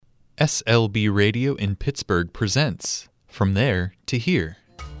SLB Radio in Pittsburgh presents From There to Here.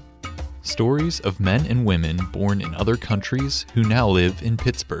 Stories of men and women born in other countries who now live in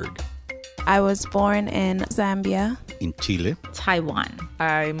Pittsburgh. I was born in Zambia. In Chile. Taiwan.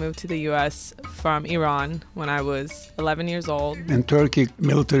 I moved to the U.S. from Iran when I was 11 years old. In Turkey,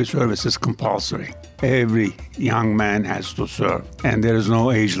 military service is compulsory. Every young man has to serve, and there is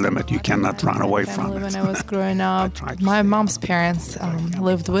no age limit. You cannot run away from it. When I was growing up, my mom's parents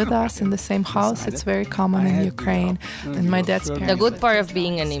lived with us in the same house. It's very common in Ukraine. And my dad's parents. The good part of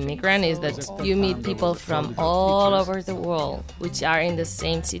being an immigrant is that you meet people from all over the world which are in the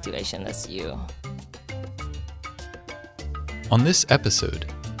same situation as you. On this episode,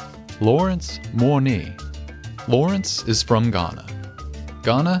 Lawrence Morny. Lawrence is from Ghana.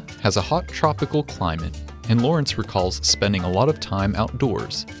 Ghana has a hot tropical climate, and Lawrence recalls spending a lot of time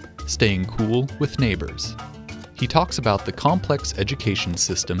outdoors, staying cool with neighbors. He talks about the complex education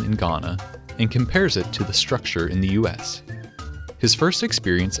system in Ghana and compares it to the structure in the U.S. His first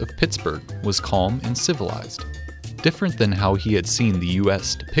experience of Pittsburgh was calm and civilized, different than how he had seen the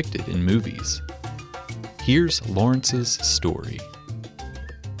U.S. depicted in movies. Here's Lawrence's story.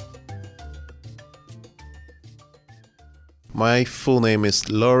 My full name is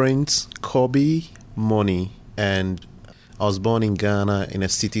Lawrence Kobe Morny, and I was born in Ghana in a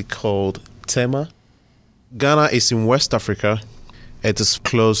city called Tema. Ghana is in West Africa. It is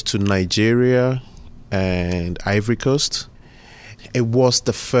close to Nigeria and Ivory Coast. It was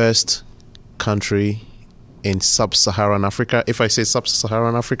the first country in sub-Saharan Africa. If I say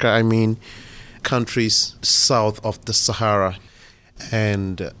sub-Saharan Africa, I mean countries south of the Sahara.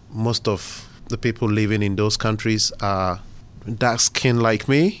 And most of the people living in those countries are dark skin like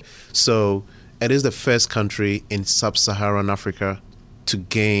me. So it is the first country in sub-Saharan Africa to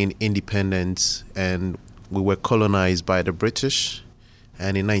gain independence, and we were colonized by the British,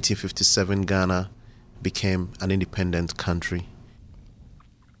 and in 1957 Ghana became an independent country.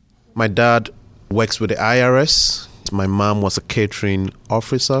 My dad works with the IRS. My mom was a catering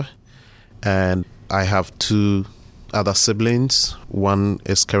officer, and I have two other siblings. One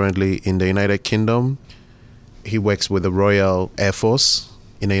is currently in the United Kingdom. He works with the Royal Air Force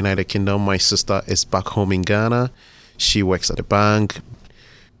in the United Kingdom. My sister is back home in Ghana. She works at the bank.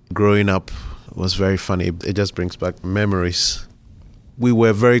 Growing up was very funny. It just brings back memories. We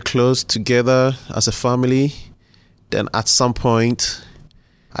were very close together as a family. Then at some point,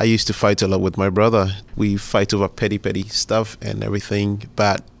 I used to fight a lot with my brother. We fight over petty stuff and everything.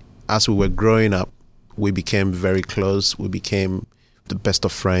 But as we were growing up, we became very close. We became the best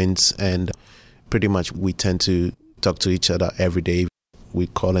of friends, and pretty much we tend to talk to each other every day. We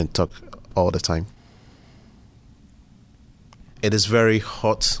call and talk all the time. It is very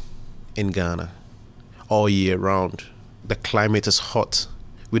hot in Ghana all year round. The climate is hot.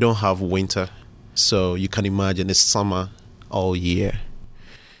 We don't have winter, so you can imagine it's summer all year.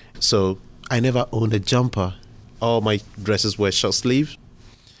 So I never owned a jumper. All my dresses were short sleeves.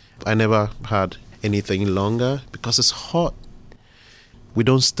 I never had anything longer because it's hot. We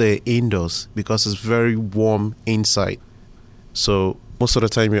don't stay indoors because it's very warm inside. So most of the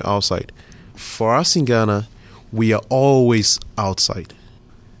time you're outside. For us in Ghana, we are always outside.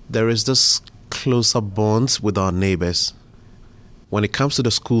 There is this closer bonds with our neighbors. When it comes to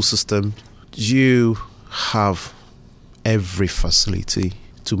the school system, you have every facility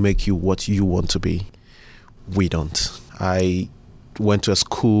to make you what you want to be. We don't. I went to a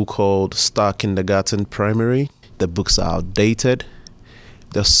school called Star Kindergarten Primary. The books are outdated.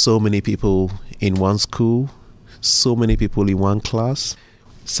 There's so many people in one school, so many people in one class.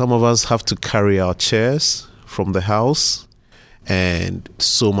 Some of us have to carry our chairs from the house and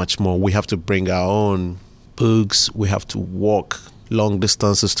so much more. We have to bring our own books. We have to walk long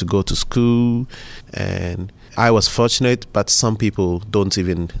distances to go to school. And I was fortunate, but some people don't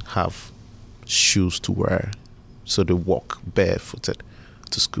even have shoes to wear. So they walk barefooted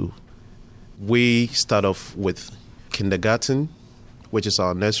to school. We start off with kindergarten, which is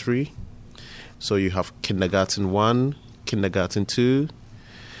our nursery. So you have kindergarten 1, kindergarten 2.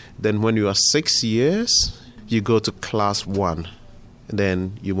 Then when you are 6 years, you go to class 1. And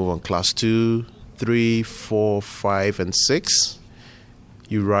then you move on class 2, 3, 4, 5, and 6.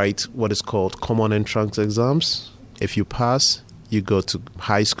 You write what is called common entrance exams. If you pass, you go to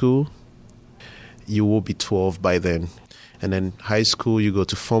high school. You will be 12 by then. And then high school, you go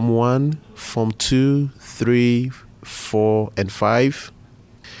to Form 1, Form 2, 3, 4, and 5.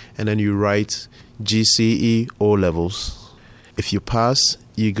 And then you write GCE O-levels. If you pass,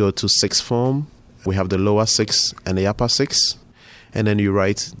 you go to sixth form. We have the lower 6 and the upper 6. And then you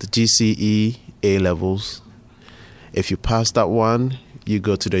write the GCE A-levels. If you pass that one, you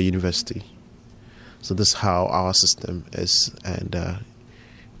go to the university. So this is how our system is, and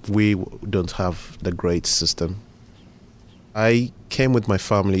we don't have the great system. I came with my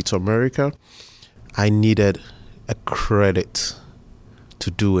family to America. I needed a credit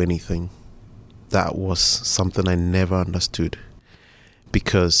to do anything. That was something I never understood,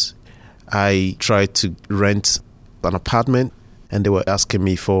 because I tried to rent an apartment and they were asking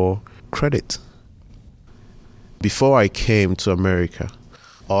me for credit. Before I came to America,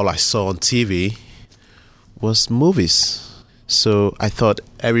 all I saw on TV was movies. So I thought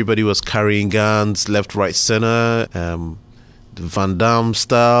everybody was carrying guns left, right, center, the Van Damme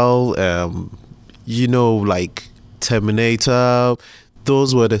style, like Terminator.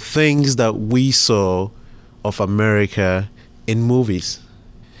 Those were the things that we saw of America in movies.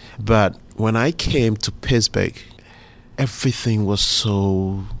 But when I came to Pittsburgh, everything was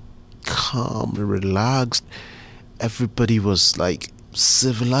so calm and relaxed. Everybody was like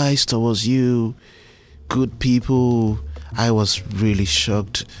civilized towards you, good people. I was really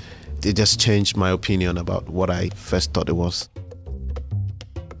shocked. It just changed my opinion about what I first thought it was.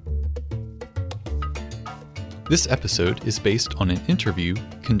 This episode is based on an interview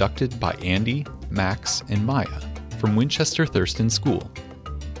conducted by Andy, Max, and Maya from Winchester Thurston School.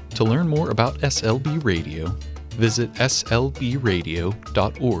 To learn more about SLB Radio, visit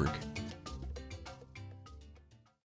slbradio.org.